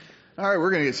All right,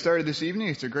 we're going to get started this evening.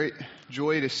 It's a great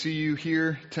joy to see you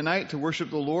here tonight to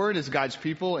worship the Lord as God's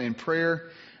people in prayer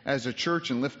as a church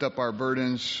and lift up our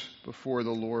burdens before the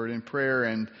Lord in prayer.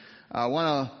 And I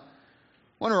want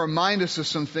to remind us of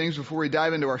some things before we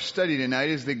dive into our study tonight,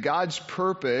 is that God's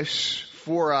purpose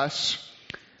for us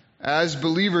as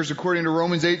believers, according to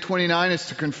Romans 8:29, is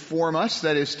to conform us,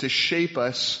 that is, to shape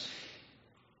us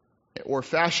or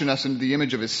fashion us into the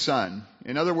image of His Son.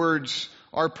 In other words,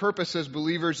 our purpose as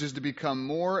believers is to become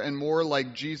more and more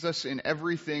like Jesus in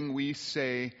everything we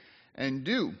say and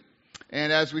do.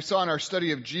 And as we saw in our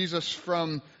study of Jesus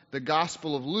from the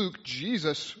Gospel of Luke,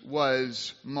 Jesus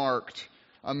was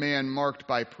a man marked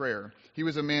by prayer. He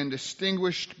was a man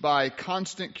distinguished by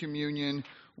constant communion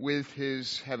with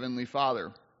His Heavenly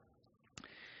Father.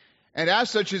 And as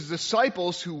such, His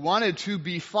disciples who wanted to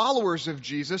be followers of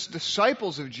Jesus,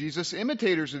 disciples of Jesus,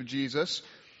 imitators of Jesus,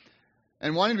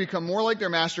 and wanting to become more like their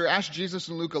Master, asked Jesus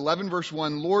in Luke 11, verse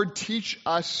 1, "Lord, teach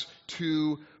us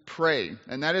to pray."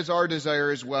 And that is our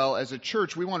desire as well as a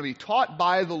church. We want to be taught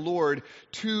by the Lord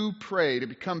to pray, to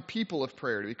become people of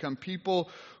prayer, to become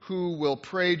people who will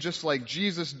pray just like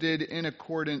Jesus did in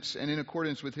accordance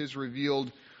with His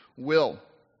revealed will.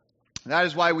 That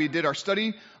is why we did our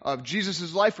study of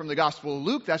Jesus' life from the Gospel of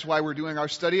Luke. That's why we're doing our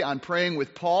study on praying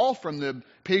with Paul from the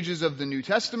pages of the New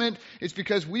Testament. It's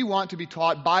because we want to be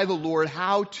taught by the Lord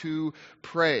how to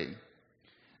pray.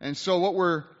 And so what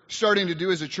we're starting to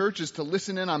do as a church is to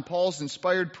listen in on Paul's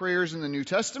inspired prayers in the New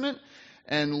Testament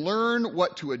and learn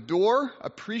what to adore,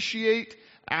 appreciate,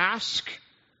 ask,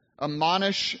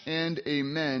 admonish, and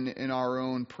amen in our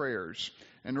own prayers.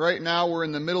 And right now we're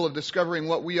in the middle of discovering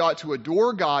what we ought to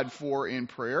adore God for in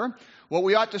prayer, what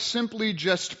we ought to simply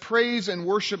just praise and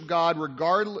worship God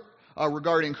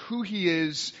regarding who He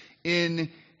is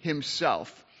in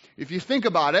Himself. If you think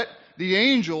about it, the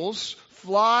angels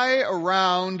fly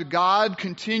around God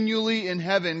continually in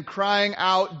heaven, crying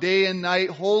out day and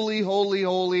night, "Holy, holy,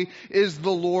 holy is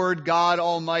the Lord God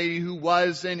Almighty, who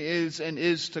was and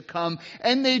is to come."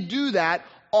 And they do that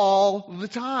all the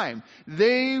time.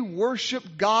 They worship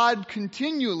God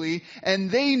continually,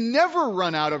 and they never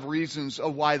run out of reasons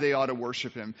of why they ought to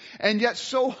worship Him. And yet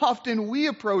so often we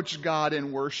approach God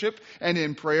in worship and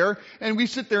in prayer, and we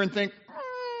sit there and think,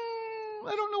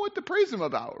 I don't know what to praise Him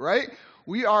about, right?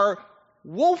 We are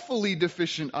woefully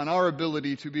deficient on our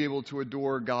ability to be able to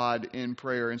adore God in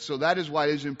prayer. And so that is why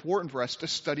it is important for us to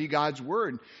study God's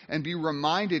Word and be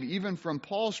reminded, even from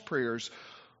Paul's prayers,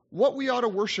 what we ought to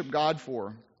worship God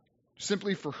for,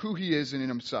 simply for who He is in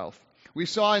Himself. We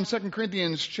saw in 2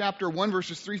 Corinthians chapter 1,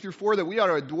 verses 3 through 4, that we ought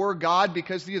to adore God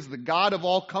because He is the God of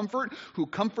all comfort, who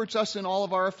comforts us in all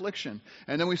of our affliction.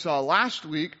 And then we saw last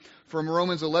week from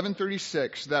Romans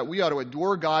 11:36 that we ought to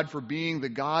adore God for being the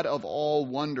God of all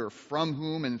wonder, from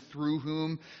whom and through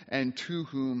whom and to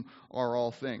whom are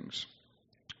all things.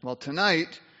 Well,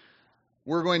 tonight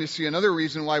we're going to see another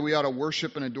reason why we ought to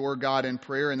worship and adore God in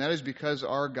prayer, and that is because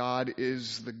our God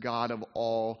is the God of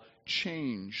all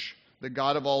change. The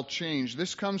God of all change.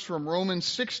 This comes from Romans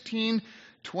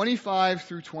 16:25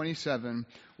 through 27,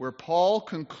 where Paul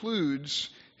concludes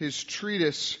his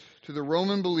treatise to the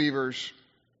Roman believers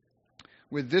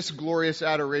with this glorious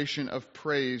adoration of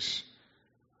praise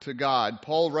to God.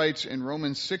 Paul writes in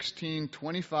Romans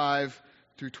 16:25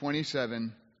 through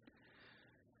 27,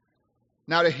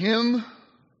 "Now to Him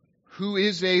who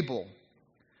is able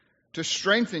to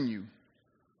strengthen you,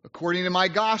 according to my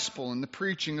gospel and the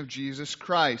preaching of Jesus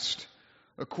Christ,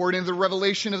 according to the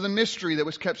revelation of the mystery that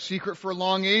was kept secret for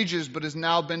long ages, but has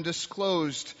now been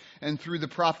disclosed, and through the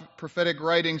prophetic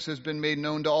writings has been made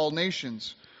known to all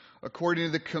nations, according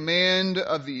to the command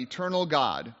of the eternal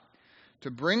God,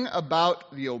 to bring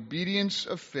about the obedience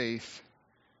of faith,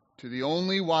 to the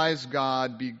only wise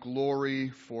God be glory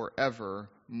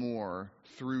forevermore,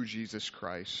 through Jesus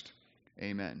Christ.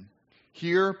 Amen."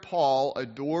 Here, Paul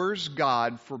adores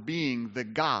God for being the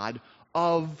God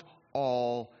of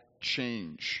all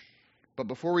change. But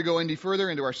before we go any further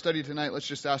into our study tonight, let's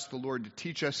just ask the Lord to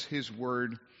teach us His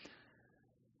Word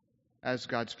as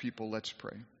God's people. Let's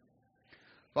pray.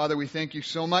 Father, we thank You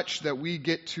so much that we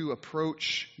get to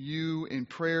approach You in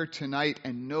prayer tonight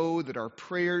and know that our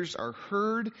prayers are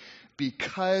heard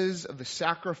because of the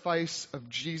sacrifice of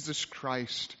Jesus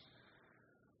Christ.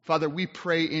 Father, we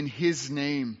pray in His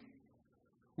name.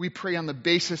 We pray on the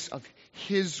basis of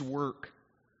His work.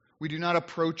 We do not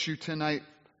approach You tonight,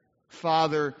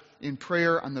 Father, in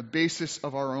prayer on the basis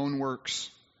of our own works.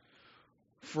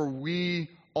 For we,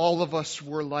 all of us,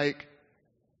 were like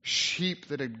sheep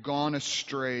that had gone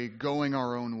astray, going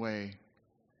our own way.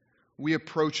 We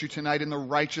approach You tonight in the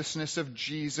righteousness of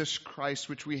Jesus Christ,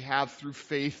 which we have through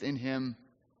faith in Him.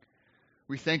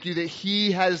 We thank you that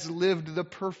he has lived the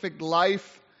perfect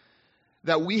life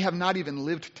that we have not even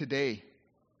lived today.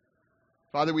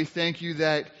 Father, we thank you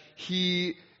that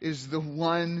he is the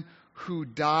one who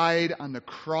died on the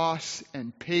cross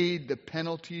and paid the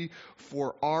penalty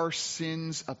for our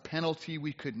sins, a penalty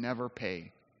we could never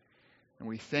pay. And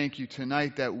we thank you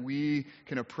tonight that we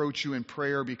can approach you in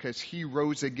prayer because he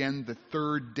rose again the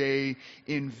third day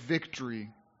in victory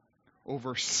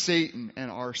over Satan and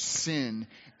our sin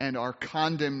and our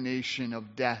condemnation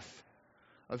of death,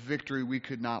 a victory we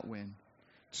could not win.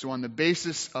 So on the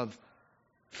basis of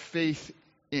faith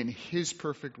in his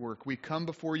perfect work, we come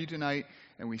before you tonight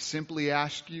and we simply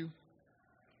ask you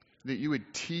that you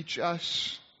would teach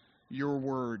us your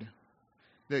word,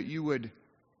 that you would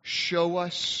show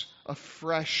us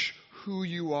afresh who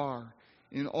you are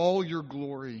in all your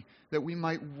glory, that we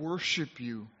might worship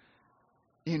you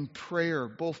in prayer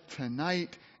both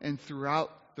tonight and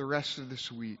throughout the rest of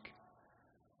this week.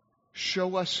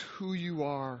 Show us who you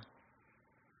are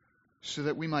so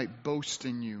that we might boast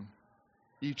in you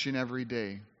each and every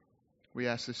day. We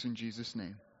ask this in Jesus'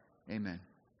 name. Amen.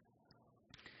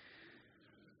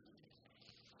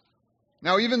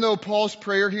 Now, even though Paul's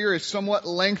prayer here is somewhat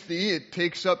lengthy, it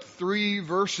takes up 3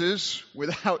 verses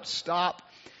without stop.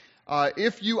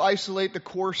 If you isolate the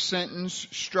core sentence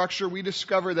structure, we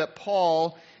discover that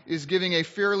Paul is giving a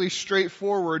fairly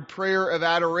straightforward prayer of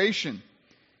adoration.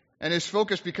 And his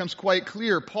focus becomes quite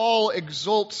clear. Paul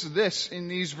exalts this in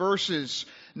these verses.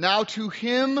 Now to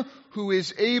him who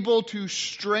is able to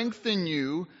strengthen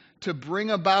you to bring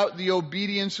about the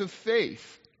obedience of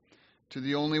faith. To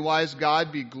the only wise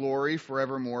God be glory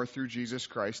forevermore through Jesus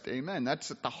Christ. Amen.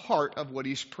 That's at the heart of what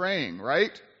he's praying,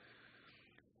 right?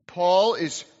 Paul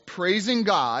is praising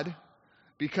God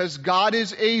because God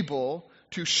is able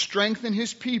to strengthen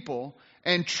his people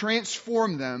and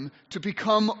transform them to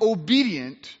become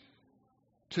obedient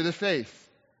to the faith.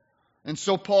 And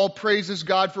so Paul praises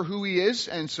God for who he is,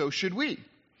 and so should we.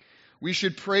 We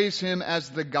should praise him as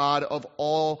the God of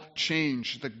all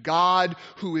change, the God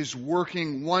who is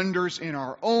working wonders in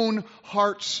our own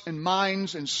hearts and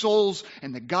minds and souls,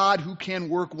 and the God who can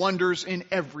work wonders in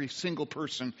every single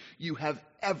person you have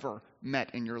ever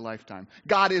met in your lifetime.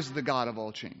 God is the God of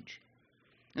all change.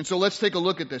 And so let's take a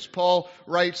look at this. Paul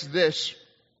writes this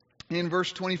in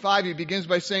verse 25. He begins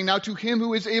by saying, now to him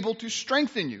who is able to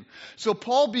strengthen you. So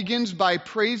Paul begins by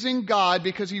praising God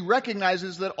because he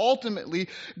recognizes that ultimately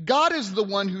God is the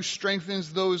one who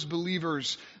strengthens those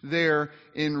believers there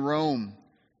in Rome.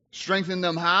 Strengthen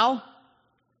them how?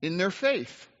 In their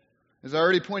faith. As I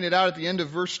already pointed out at the end of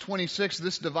verse 26,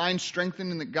 this divine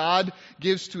strengthening that God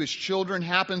gives to his children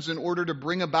happens in order to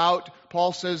bring about,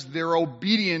 Paul says, their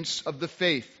obedience of the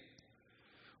faith.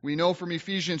 We know from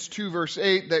Ephesians 2 verse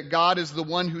 8 that God is the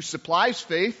one who supplies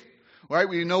faith. Right?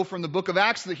 We know from the book of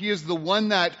Acts that he is the one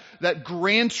that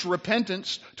grants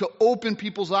repentance to open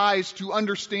people's eyes to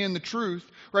understand the truth.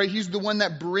 Right? He's the one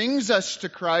that brings us to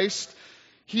Christ.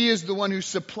 He is the one who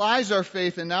supplies our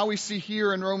faith. And now we see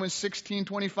here in Romans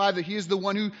 16:25 that he is the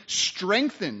one who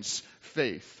strengthens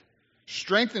faith.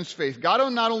 Strengthens faith.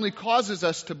 God not only causes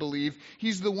us to believe,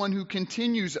 he's the one who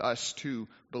continues us to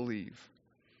believe.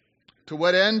 To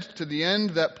what end? To the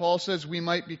end that Paul says we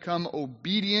might become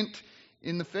obedient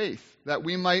in the faith, that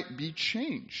we might be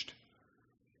changed.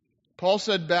 Paul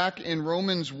said back in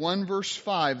Romans 1 verse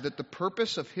 5 that the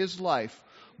purpose of his life,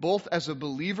 both as a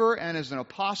believer and as an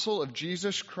apostle of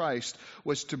Jesus Christ,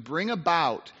 was to bring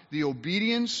about the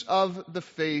obedience of the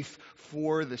faith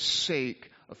for the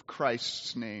sake of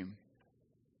Christ's name.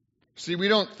 See, we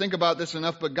don't think about this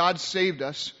enough, but God saved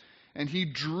us, and he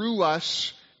drew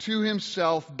us to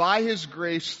himself by his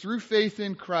grace through faith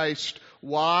in Christ.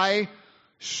 Why?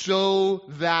 So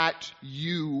that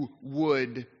you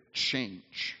would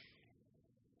change.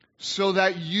 So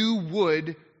that you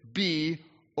would be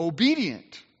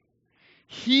obedient.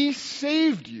 He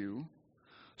saved you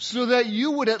so that you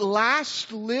would at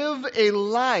last live a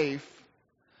life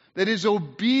that is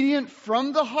obedient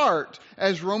from the heart,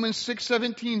 as Romans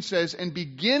 6:17 says, and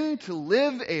begin to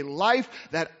live a life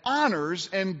that honors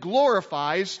and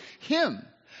glorifies him.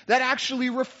 That actually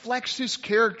reflects his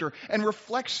character and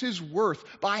reflects his worth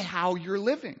by how you're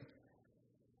living.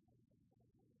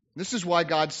 This is why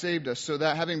God saved us, so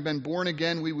that having been born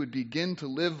again, we would begin to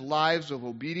live lives of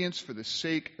obedience for the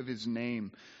sake of his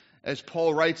name. As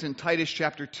Paul writes in Titus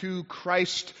chapter 2,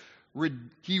 Christ,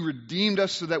 he redeemed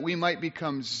us so that we might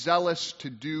become zealous to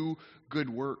do good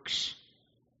works.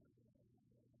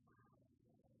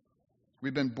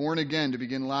 We've been born again to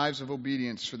begin lives of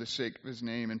obedience for the sake of His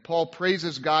name. And Paul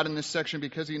praises God in this section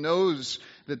because he knows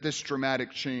that this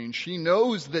dramatic change, he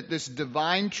knows that this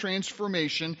divine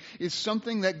transformation is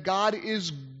something that God is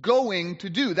going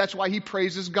to do. That's why he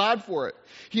praises God for it.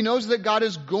 He knows that God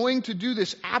is going to do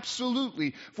this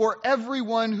absolutely for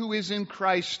everyone who is in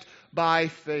Christ by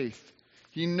faith.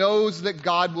 He knows that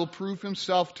God will prove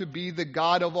Himself to be the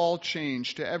God of all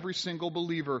change to every single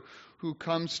believer who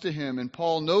comes to Him. And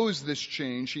Paul knows this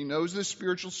change. He knows this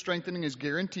spiritual strengthening is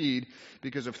guaranteed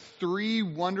because of three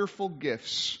wonderful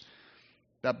gifts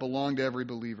that belong to every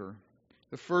believer.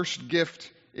 The first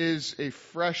gift is a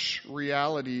fresh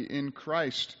reality in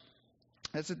Christ.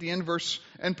 That's at the end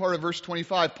part of verse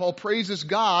 25. Paul praises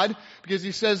God because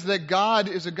he says that God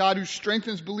is a God who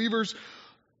strengthens believers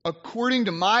according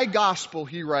to my gospel,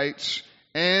 he writes,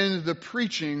 and the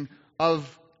preaching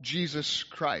of Jesus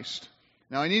Christ.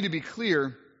 Now, I need to be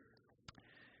clear.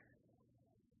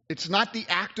 It's not the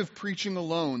act of preaching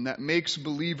alone that makes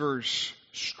believers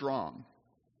strong.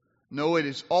 No, it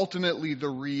is ultimately the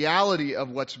reality of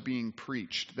what's being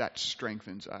preached that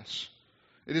strengthens us.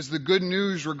 It is the good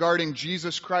news regarding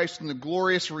Jesus Christ and the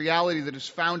glorious reality that is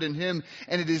found in Him,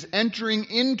 and it is entering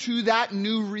into that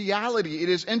new reality. It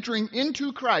is entering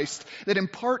into Christ that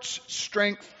imparts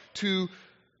strength to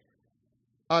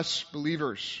us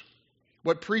believers.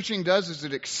 What preaching does is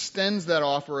it extends that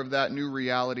offer of that new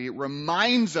reality. It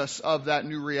reminds us of that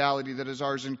new reality that is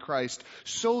ours in Christ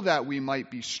so that we might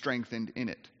be strengthened in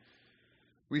it.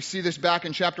 We see this back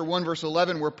in chapter 1, verse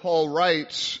 11, where Paul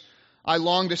writes, I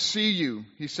long to see you,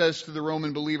 he says to the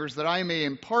Roman believers, that I may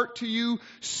impart to you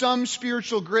some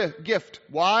spiritual gift.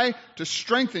 Why? To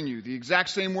strengthen you. The exact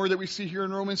same word that we see here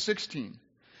in Romans 16.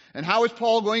 And how is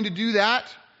Paul going to do that?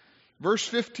 Verse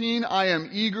 15, I am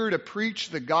eager to preach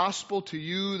the gospel to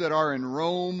you that are in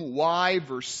Rome. Why?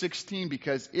 Verse 16,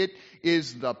 because it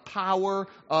is the power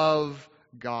of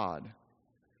God.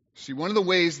 See, one of the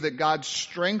ways that God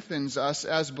strengthens us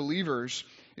as believers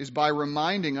is by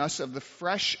reminding us of the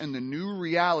fresh and the new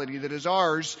reality that is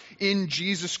ours in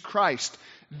Jesus Christ.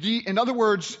 In other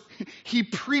words, He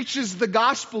preaches the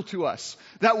gospel to us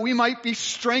that we might be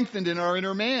strengthened in our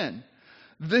inner man.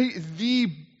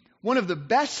 One of the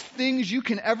best things you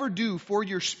can ever do for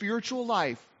your spiritual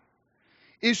life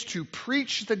is to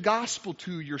preach the gospel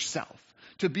to yourself,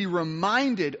 to be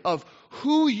reminded of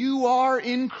who you are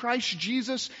in Christ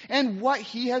Jesus and what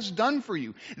He has done for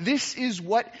you. This is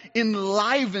what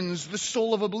enlivens the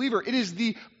soul of a believer. It is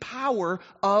the power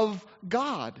of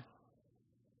God.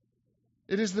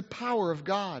 It is the power of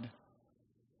God.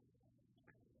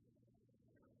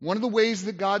 One of the ways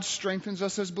that God strengthens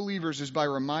us as believers is by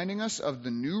reminding us of the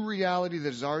new reality that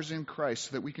is ours in Christ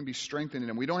so that we can be strengthened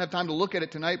in Him. We don't have time to look at it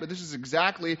tonight, but this is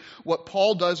exactly what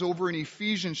Paul does over in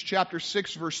Ephesians chapter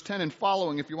 6, verse 10 and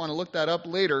following, if you want to look that up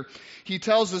later. He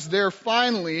tells us there,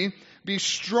 finally, be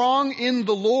strong in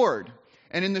the Lord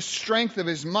and in the strength of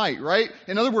His might, right?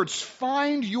 In other words,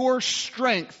 find your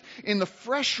strength in the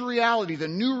fresh reality, the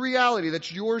new reality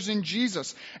that's yours in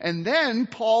Jesus. And then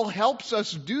Paul helps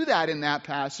us do that in that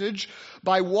passage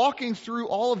by walking through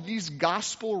all of these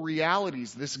gospel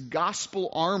realities, this gospel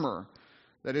armor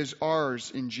that is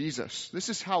ours in Jesus. This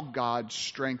is how God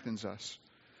strengthens us,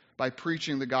 by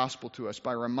preaching the gospel to us,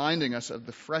 by reminding us of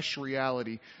the fresh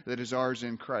reality that is ours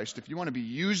in Christ. If you want to be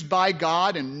used by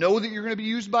God and know that you're going to be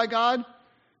used by God,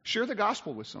 share the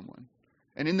gospel with someone.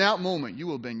 And in that moment, you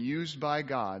will have been used by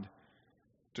God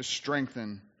to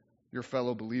strengthen your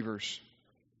fellow believers.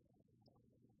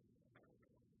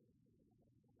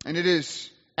 And it is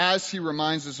as he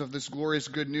reminds us of this glorious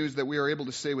good news that we are able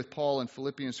to say with Paul in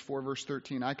Philippians 4, verse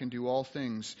 13, I can do all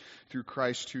things through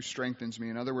Christ who strengthens me.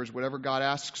 In other words, whatever God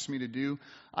asks me to do,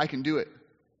 I can do it.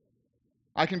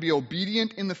 I can be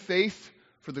obedient in the faith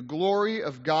for the glory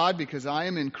of God, because I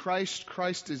am in Christ,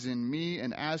 Christ is in me,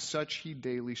 and as such, He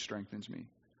daily strengthens me.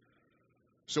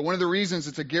 So one of the reasons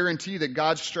it's a guarantee that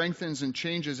God strengthens and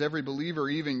changes every believer,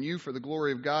 even you, for the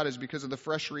glory of God, is because of the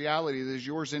fresh reality that is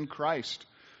yours in Christ.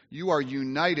 You are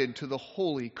united to the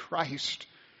holy Christ.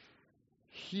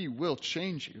 He will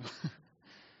change you.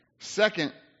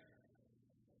 Second,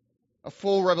 a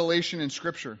full revelation in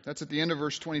Scripture. That's at the end of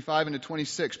verse 25 into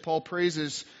 26. Paul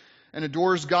praises and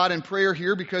adores God in prayer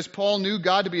here because Paul knew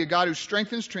God to be a God who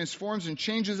strengthens, transforms, and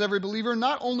changes every believer,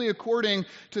 not only according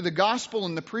to the gospel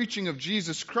and the preaching of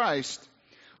Jesus Christ,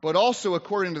 but also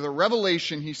according to the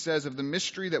revelation, he says, of the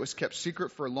mystery that was kept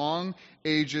secret for long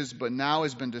ages, but now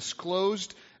has been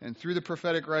disclosed, and through the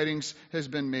prophetic writings has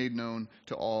been made known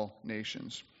to all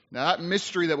nations. Now that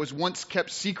mystery that was once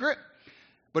kept secret,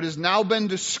 but has now been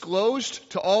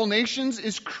disclosed to all nations,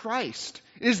 is Christ.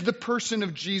 is the person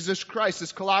of Jesus Christ.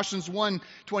 As Colossians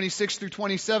 1:26 through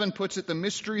 27 puts it, the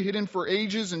mystery hidden for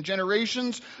ages and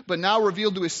generations, but now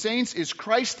revealed to his saints, is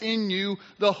Christ in you,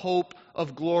 the hope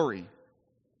of glory.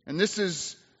 And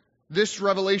this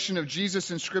revelation of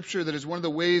Jesus in Scripture that is one of the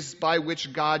ways by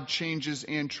which God changes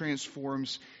and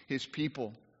transforms his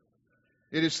people.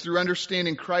 It is through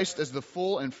understanding Christ as the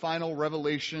full and final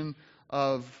revelation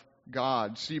of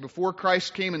God. See, before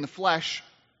Christ came in the flesh,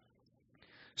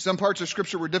 some parts of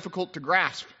Scripture were difficult to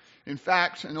grasp. In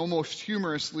fact, and almost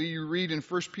humorously, you read in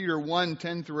 1 Peter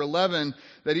 1:10 through 11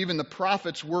 that even the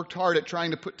prophets worked hard at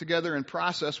trying to put together and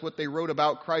process what they wrote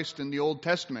about Christ in the Old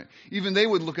Testament. Even they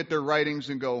would look at their writings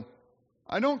and go,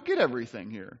 I don't get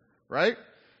everything here, right?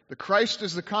 The Christ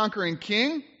is the conquering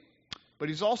king, but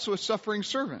he's also a suffering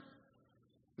servant.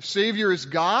 The Savior is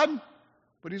God,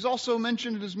 but he's also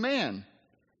mentioned as man.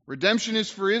 Redemption is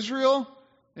for Israel,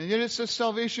 and yet it says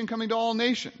salvation coming to all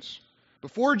nations.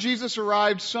 Before Jesus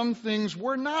arrived, some things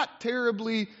were not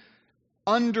terribly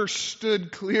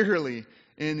understood clearly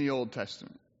in the Old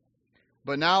Testament.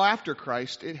 But now after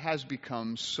Christ, it has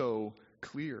become so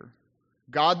clear.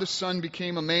 God the Son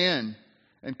became a man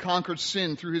and conquered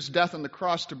sin through his death on the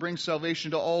cross to bring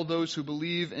salvation to all those who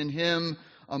believe in him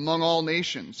among all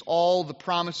nations. All the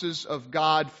promises of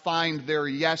God find their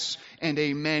yes and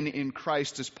amen in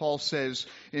Christ, as Paul says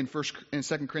in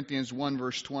 2 Corinthians 1,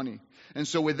 verse 20. And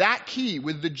so with that key,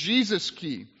 with the Jesus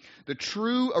key, the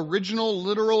true, original,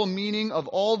 literal meaning of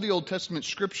all the Old Testament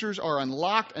Scriptures are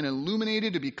unlocked and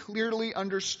illuminated to be clearly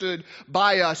understood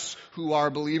by us who are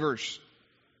believers.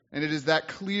 And it is that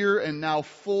clear and now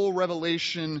full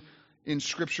revelation in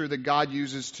Scripture that God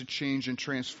uses to change and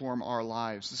transform our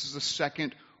lives. This is the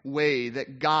second way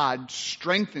that God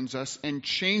strengthens us and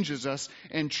changes us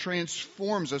and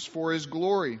transforms us for his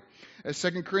glory. As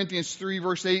 2 Corinthians 3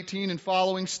 verse 18 and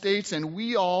following states, and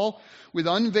we all, with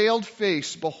unveiled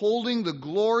face, beholding the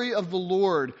glory of the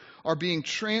Lord, are being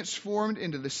transformed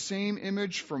into the same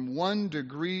image from one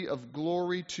degree of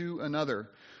glory to another.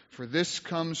 For this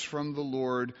comes from the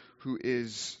Lord, who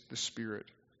is the Spirit.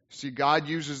 See, God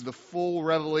uses the full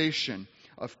revelation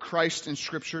of Christ in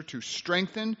Scripture to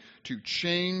strengthen, to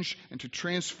change, and to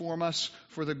transform us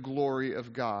for the glory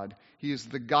of God. He is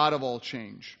the God of all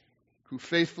change, who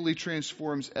faithfully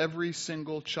transforms every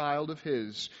single child of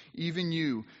his, even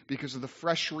you, because of the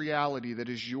fresh reality that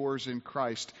is yours in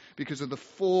Christ, because of the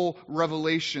full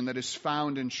revelation that is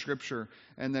found in Scripture,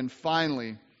 and then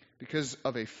finally, because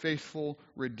of a faithful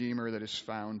Redeemer that is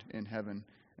found in heaven.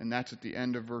 And that's at the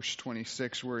end of verse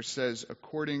 26, where it says,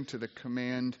 according to the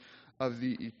command of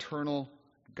the eternal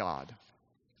God.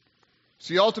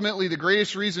 See, ultimately, the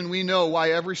greatest reason we know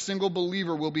why every single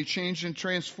believer will be changed and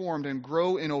transformed and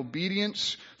grow in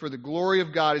obedience for the glory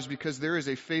of God is because there is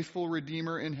a faithful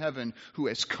Redeemer in heaven who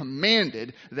has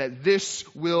commanded that this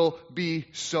will be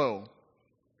so.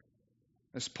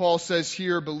 As Paul says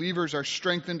here, believers are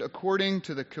strengthened according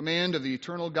to the command of the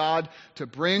eternal God to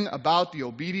bring about the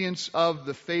obedience of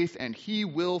the faith, and he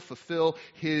will fulfill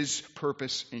his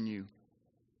purpose in you.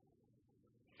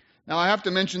 Now, I have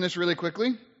to mention this really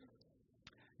quickly.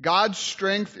 God's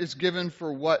strength is given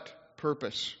for what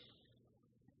purpose?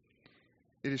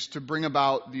 It is to bring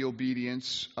about the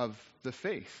obedience of the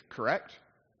faith, correct?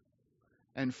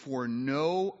 And for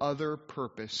no other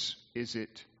purpose is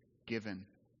it given.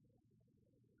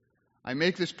 I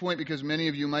make this point because many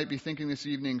of you might be thinking this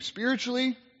evening,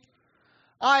 spiritually,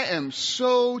 I am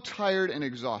so tired and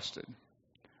exhausted.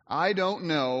 I don't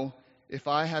know if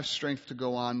I have strength to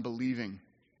go on believing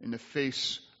in the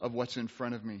face of what's in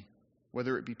front of me,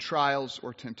 whether it be trials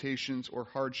or temptations or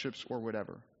hardships or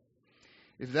whatever.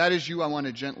 If that is you, I want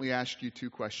to gently ask you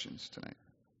two questions tonight.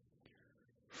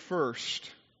 First,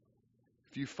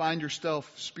 if you find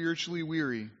yourself spiritually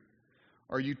weary,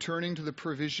 are you turning to the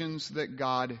provisions that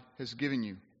God has given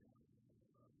you?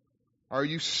 Are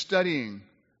you studying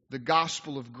the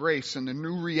gospel of grace and the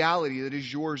new reality that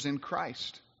is yours in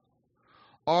Christ?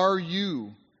 Are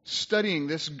you studying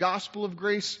this gospel of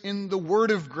grace in the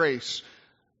word of grace,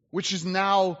 which is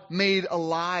now made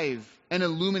alive and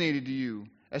illuminated to you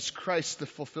as Christ, the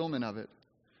fulfillment of it?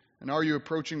 And are you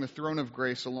approaching the throne of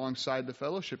grace alongside the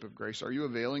fellowship of grace? Are you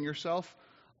availing yourself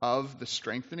of the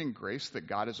strengthening grace that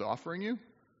God is offering you?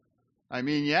 I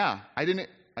mean, yeah, I didn't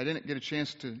get a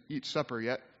chance to eat supper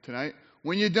yet tonight.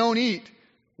 When you don't eat,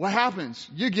 what happens?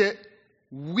 You get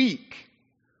weak.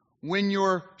 When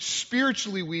you're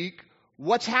spiritually weak,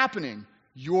 what's happening?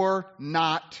 You're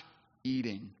not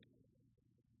eating.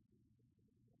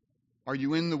 Are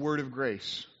you in the word of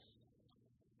grace?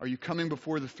 Are you coming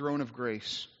before the throne of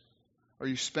grace? Are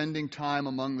you spending time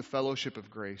among the fellowship of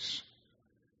grace?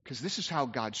 Because this is how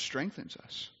God strengthens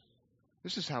us.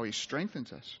 This is how He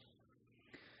strengthens us.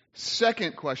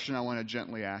 Second question I want to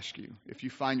gently ask you, if you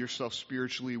find yourself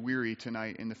spiritually weary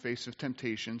tonight in the face of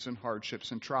temptations and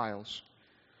hardships and trials,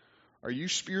 are you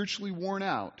spiritually worn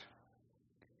out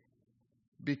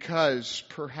because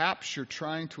perhaps you're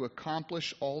trying to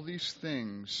accomplish all these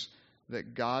things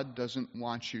that God doesn't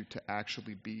want you to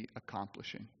actually be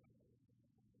accomplishing?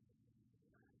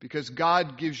 Because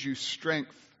God gives you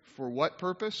strength for what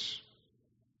purpose?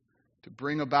 To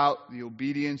bring about the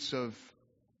obedience of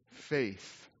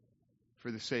faith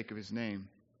for the sake of His name.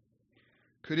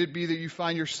 Could it be that you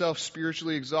find yourself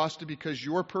spiritually exhausted because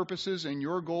your purposes and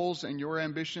your goals and your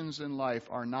ambitions in life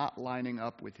are not lining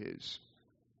up with His?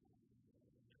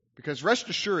 Because rest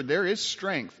assured, there is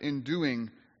strength in doing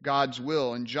God's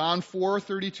will. In John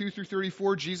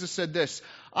 4:32-34, Jesus said this,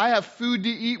 I have food to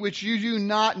eat which you do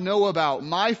not know about.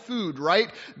 My food,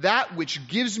 right? That which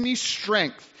gives me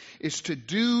strength is to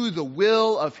do the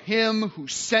will of Him who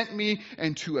sent me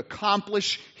and to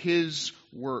accomplish His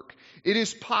work. It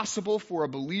is possible for a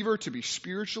believer to be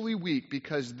spiritually weak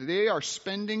because they are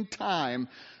spending time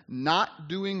not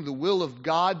doing the will of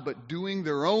God but doing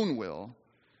their own will.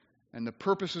 And the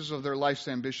purposes of their life's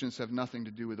ambitions have nothing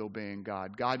to do with obeying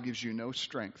God. God gives you no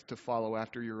strength to follow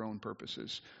after your own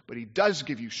purposes, but He does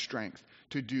give you strength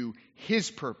to do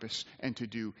His purpose and to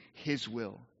do His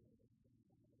will.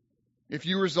 If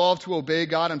you resolve to obey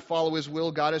God and follow His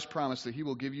will, God has promised that He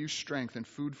will give you strength and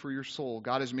food for your soul.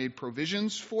 God has made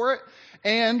provisions for it.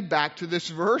 And back to this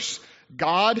verse,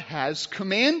 God has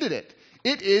commanded it.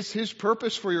 It is His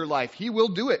purpose for your life. He will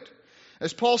do it.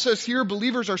 As Paul says here,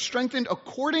 believers are strengthened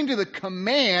according to the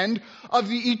command of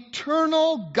the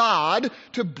eternal God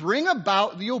to bring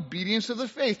about the obedience of the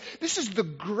faith. This is the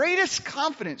greatest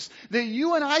confidence that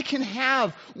you and I can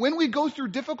have when we go through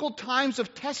difficult times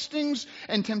of testings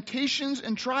and temptations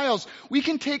and trials. We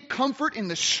can take comfort in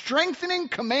the strengthening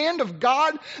command of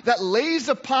God that lays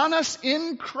upon us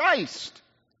in Christ.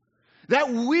 That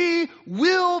we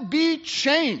will be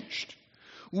changed.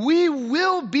 We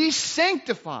will be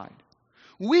sanctified.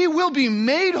 We will be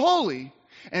made holy,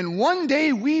 and one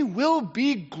day we will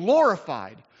be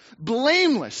glorified,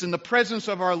 blameless in the presence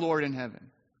of our Lord in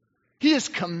heaven. He has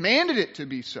commanded it to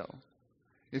be so.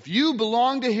 If you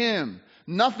belong to Him,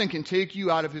 nothing can take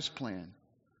you out of His plan.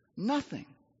 Nothing.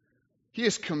 He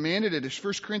has commanded it. As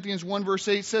 1 Corinthians 1 verse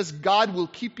 8 says, God will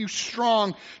keep you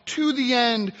strong to the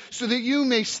end so that you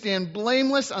may stand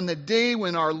blameless on the day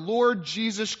when our Lord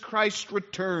Jesus Christ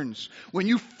returns. When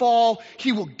you fall,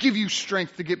 He will give you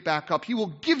strength to get back up. He will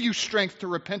give you strength to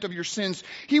repent of your sins.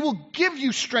 He will give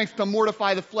you strength to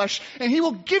mortify the flesh. And He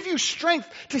will give you strength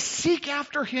to seek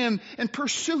after Him and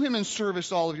pursue Him in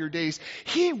service all of your days.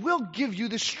 He will give you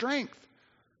the strength.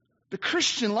 The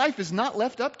Christian life is not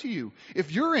left up to you.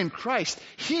 If you're in Christ,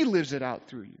 He lives it out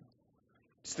through you.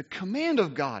 It's the command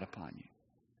of God upon you.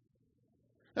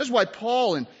 That's why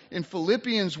Paul in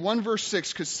Philippians 1 verse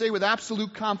 6 could say with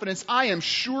absolute confidence, I am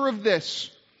sure of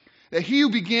this, that He who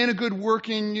began a good work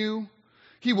in you,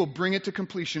 He will bring it to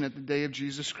completion at the day of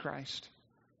Jesus Christ.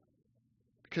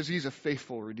 Because He's a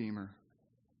faithful Redeemer.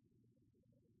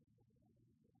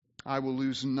 I will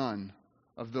lose none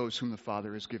of those whom the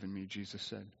Father has given me, Jesus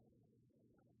said.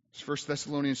 1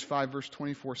 Thessalonians 5 verse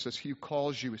 24 says, He who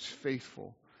calls you is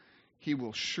faithful. He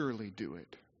will surely do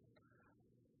it.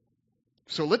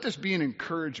 So let this be an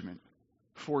encouragement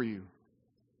for you.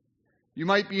 You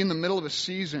might be in the middle of a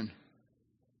season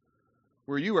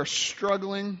where you are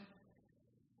struggling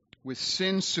with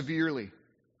sin severely,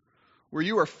 where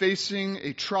you are facing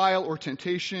a trial or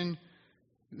temptation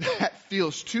that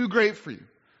feels too great for you.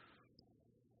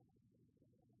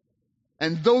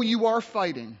 And though you are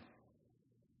fighting,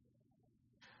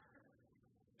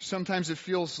 sometimes it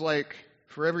feels like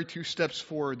for every 2 steps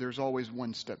forward, there's always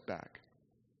 1 step back.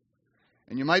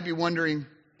 And you might be wondering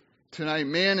tonight,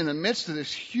 man, in the midst of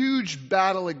this huge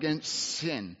battle against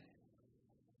sin,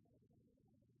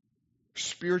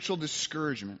 spiritual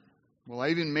discouragement, will I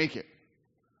even make it?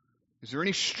 Is there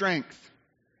any strength?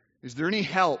 Is there any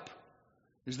help?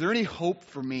 Is there any hope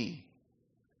for me?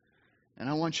 And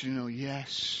I want you to know,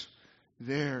 yes,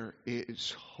 there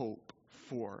is hope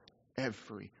for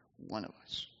every one of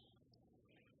us.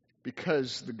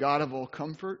 Because the God of all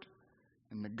comfort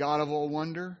and the God of all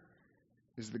wonder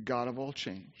is the God of all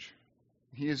change.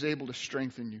 He is able to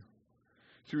strengthen you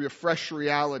through a fresh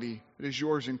reality that is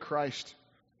yours in Christ,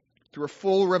 through a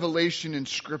full revelation in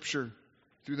Scripture,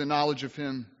 through the knowledge of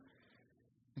Him,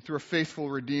 and through a faithful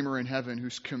Redeemer in heaven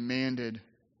who's commanded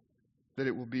that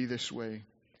it will be this way.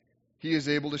 He is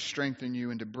able to strengthen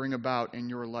you and to bring about in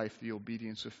your life the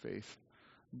obedience of faith.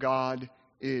 God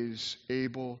is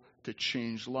able to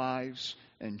change lives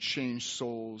and change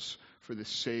souls for the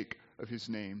sake of his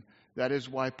name. That is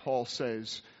why Paul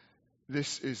says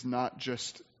this is not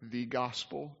just the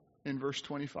gospel in verse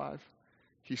 25.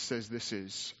 He says this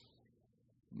is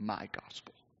my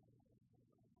gospel,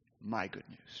 my good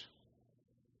news.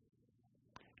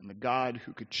 And the God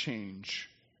who could change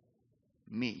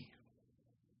me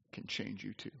can change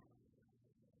you too.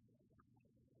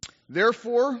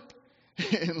 Therefore,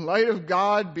 in light of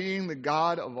God being the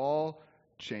God of all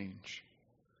change,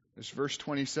 as verse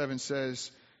 27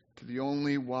 says, to the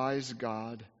only wise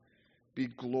God be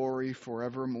glory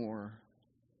forevermore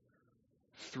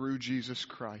through Jesus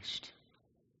Christ.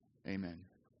 Amen.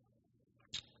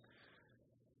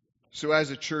 So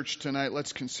as a church tonight,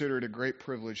 let's consider it a great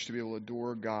privilege to be able to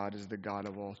adore God as the God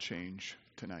of all change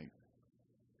tonight.